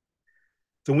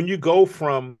 So when you go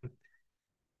from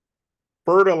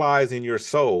fertilizing your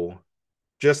soul,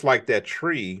 just like that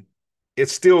tree,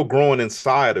 it's still growing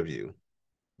inside of you.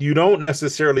 You don't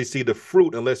necessarily see the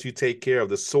fruit unless you take care of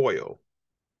the soil.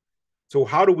 So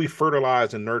how do we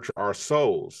fertilize and nurture our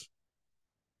souls?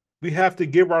 We have to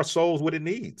give our souls what it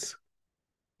needs,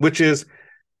 which is,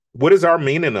 what is our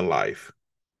meaning in life?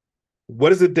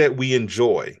 What is it that we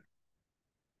enjoy?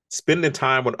 Spending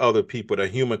time with other people, the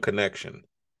human connection.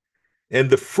 And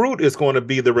the fruit is going to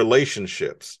be the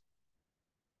relationships.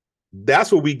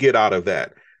 That's what we get out of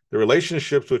that. The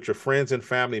relationships with your friends and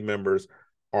family members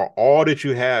are all that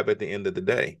you have at the end of the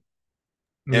day.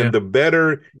 Yeah. And the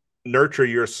better nurture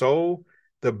your soul,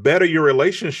 the better your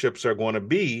relationships are going to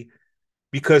be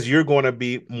because you're going to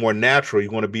be more natural.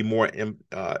 You're going to be more,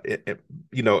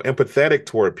 empathetic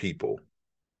toward people.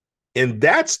 And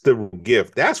that's the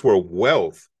gift. That's where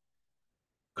wealth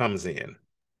comes in.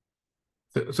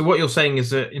 So what you're saying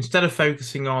is that instead of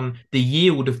focusing on the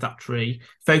yield of that tree,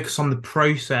 focus on the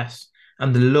process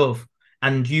and the love,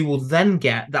 and you will then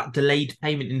get that delayed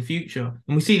payment in the future.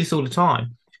 And we see this all the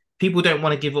time. People don't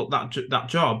want to give up that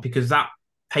job because that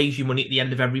pays you money at the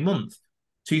end of every month,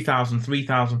 2,000,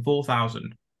 3,000,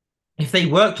 4,000. If they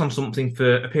worked on something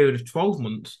for a period of 12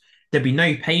 months, there'd be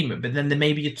no payment, but then there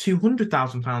may be a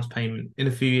 £200,000 payment in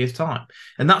a few years' time.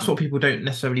 And that's what people don't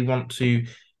necessarily want to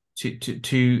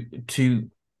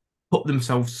put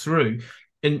themselves through.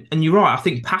 And you're right, I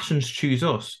think passions choose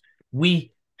us.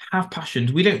 We have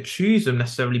passions. We don't choose them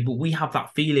necessarily, but we have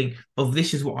that feeling of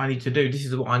this is what I need to do, this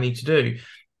is what I need to do,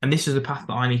 and this is the path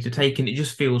that I need to take, and it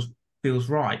just feels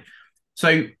right.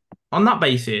 So on that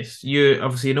basis, you're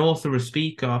obviously an author, a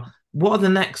speaker. What are the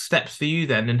next steps for you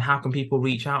then, and how can people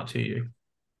reach out to you?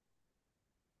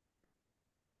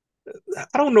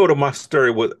 I don't know that my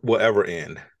story will ever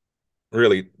end,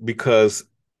 really, because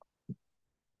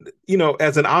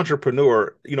as an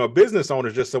entrepreneur, a business owner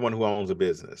is just someone who owns a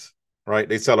business, right?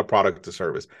 They sell a product or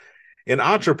service. An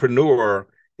entrepreneur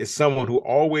is someone who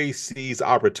always sees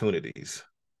opportunities.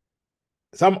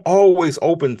 So I'm always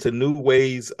open to new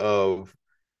ways of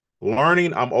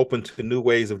learning. I'm open to new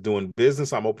ways of doing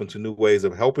business. I'm open to new ways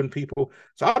of helping people.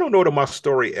 So I don't know that my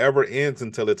story ever ends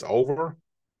until it's over.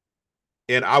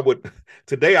 And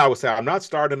today I would say I'm not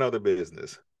starting another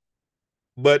business,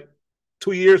 but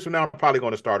 2 years from now, I'm probably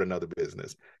going to start another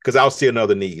business because I'll see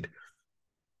another need.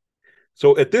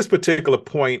 So at this particular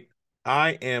point,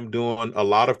 I am doing a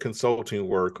lot of consulting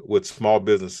work with small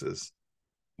businesses,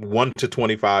 1 to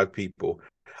 25 people.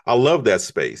 I love that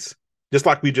space, just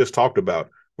like we just talked about,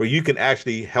 where you can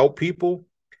actually help people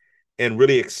and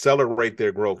really accelerate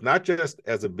their growth, not just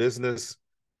as a business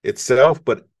itself,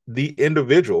 but the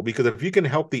individual. Because if you can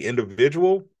help the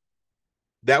individual,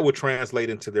 that would translate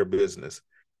into their business.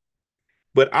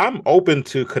 But I'm open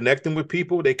to connecting with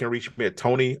people. They can reach me at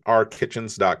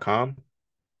tonyrkitchens.com.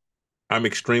 I'm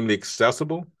extremely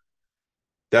accessible.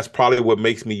 That's probably what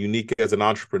makes me unique as an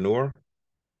entrepreneur.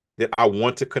 That I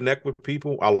want to connect with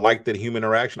people. I like the human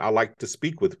interaction. I like to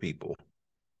speak with people.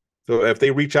 So if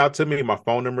they reach out to me, my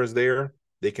phone number is there.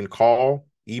 They can call,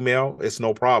 email. It's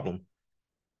no problem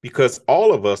because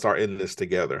all of us are in this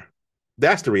together.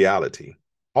 That's the reality.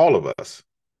 All of us.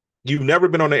 You've never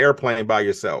been on an airplane by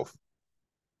yourself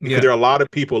because Yeah, there are a lot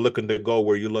of people looking to go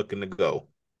where you're looking to go.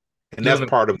 And that's love it,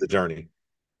 part of the journey.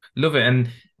 love it. And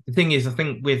the thing is, I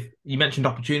think with you mentioned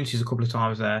opportunities a couple of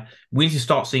times there, we need to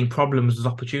start seeing problems as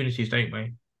opportunities, don't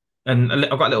we? And I've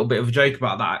got a little bit of a joke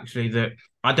about that actually. That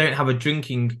I don't have a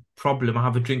drinking problem; I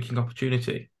have a drinking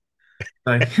opportunity.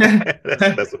 So,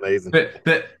 That's amazing.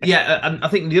 but yeah, and I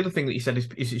think the other thing that you said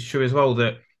is true as well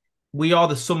that we are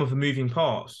the sum of the moving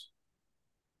parts.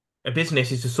 A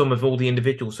business is the sum of all the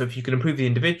individuals. So if you can improve the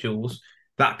individuals,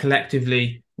 that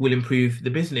collectively will improve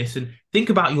the business. And think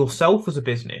about yourself as a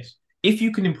business. If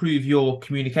you can improve your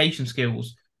communication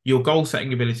skills, your goal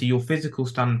setting ability, your physical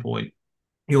standpoint,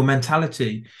 your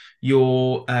mentality,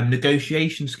 your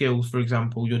negotiation skills, for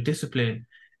example, your discipline,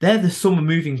 they're the sum of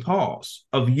moving parts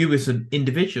of you as an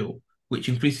individual, which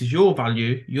increases your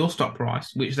value, your stock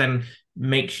price, which then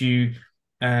makes you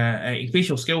increase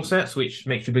your skill sets, which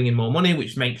makes you bring in more money,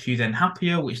 which makes you then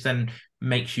happier, which then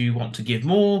makes you want to give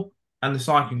more, and the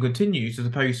cycle continues as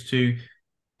opposed to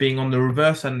being on the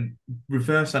reverse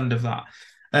end of that.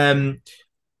 Um,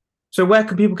 so where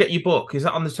can people get your book? Is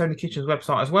that on the Tony Kitchen's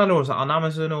website as well, or is that on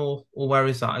Amazon, or where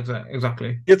is that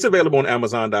exactly? It's available on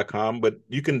Amazon.com, but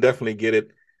you can definitely get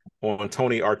it on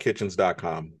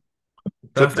tonyrkitchens.com.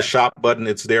 Click the Perfect. shop button.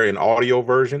 It's there in audio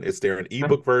version. It's there in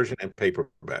ebook version and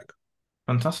paperback.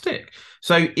 Fantastic.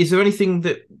 So, is there anything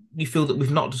that you feel that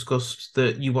we've not discussed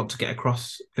that you want to get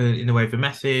across in the way of a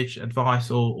message, advice,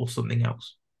 or something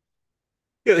else?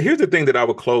 Yeah, here's the thing that I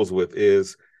would close with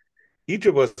is each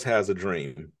of us has a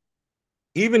dream.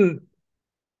 Even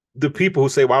the people who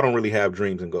say, well, I don't really have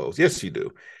dreams and goals. Yes, you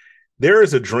do. There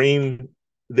is a dream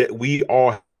that we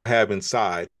all have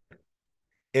inside.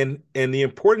 And the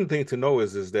important thing to know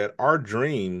is that our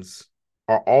dreams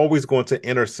are always going to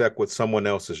intersect with someone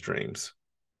else's dreams.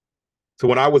 So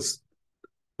when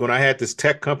I had this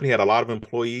tech company, had a lot of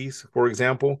employees, for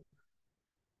example,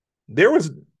 there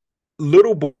was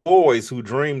little boys who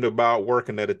dreamed about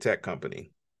working at a tech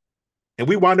company. And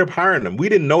we wound up hiring them. We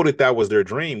didn't know that that was their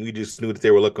dream. We just knew that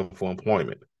they were looking for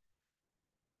employment.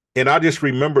 And I just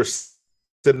remember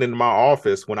sitting in my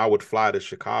office when I would fly to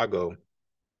Chicago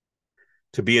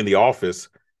to be in the office.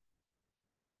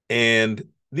 And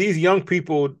these young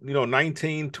people,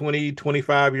 19, 20,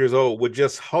 25 years old would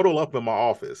just huddle up in my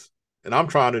office. And I'm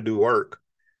trying to do work.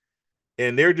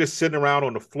 And they're just sitting around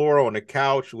on the floor, on the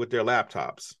couch with their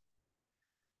laptops.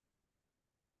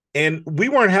 And we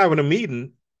weren't having a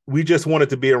meeting. We just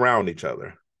wanted to be around each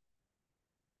other.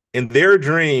 And their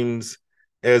dreams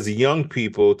as young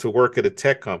people to work at a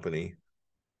tech company,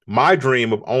 my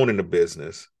dream of owning a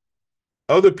business,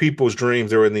 other people's dreams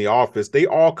that are in the office, they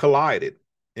all collided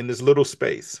in this little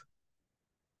space.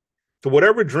 So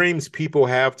whatever dreams people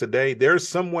have today, there's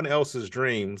someone else's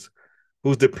dreams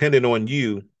who's dependent on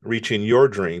you reaching your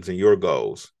dreams and your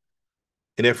goals.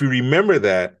 And if you remember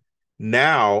that,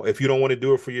 now, if you don't want to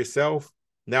do it for yourself,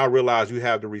 now realize you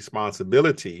have the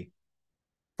responsibility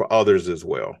for others as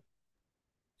well.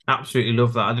 Absolutely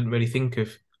love that. I didn't really think of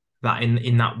that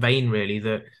in that vein, really,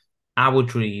 that our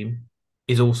dream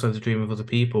is also the dream of other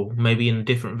people, maybe in a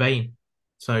different vein.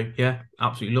 So yeah,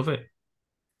 absolutely love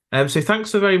it. So thanks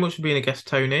so very much for being a guest,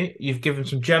 Tony. You've given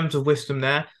some gems of wisdom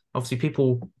there. Obviously,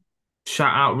 people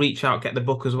shout out, reach out, get the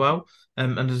book as well.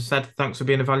 And as I said, thanks for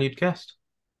being a valued guest.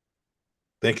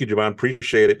 Thank you, Jeevan.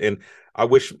 Appreciate it. And I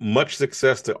wish much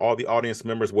success to all the audience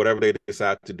members, whatever they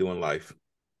decide to do in life.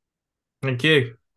 Thank you.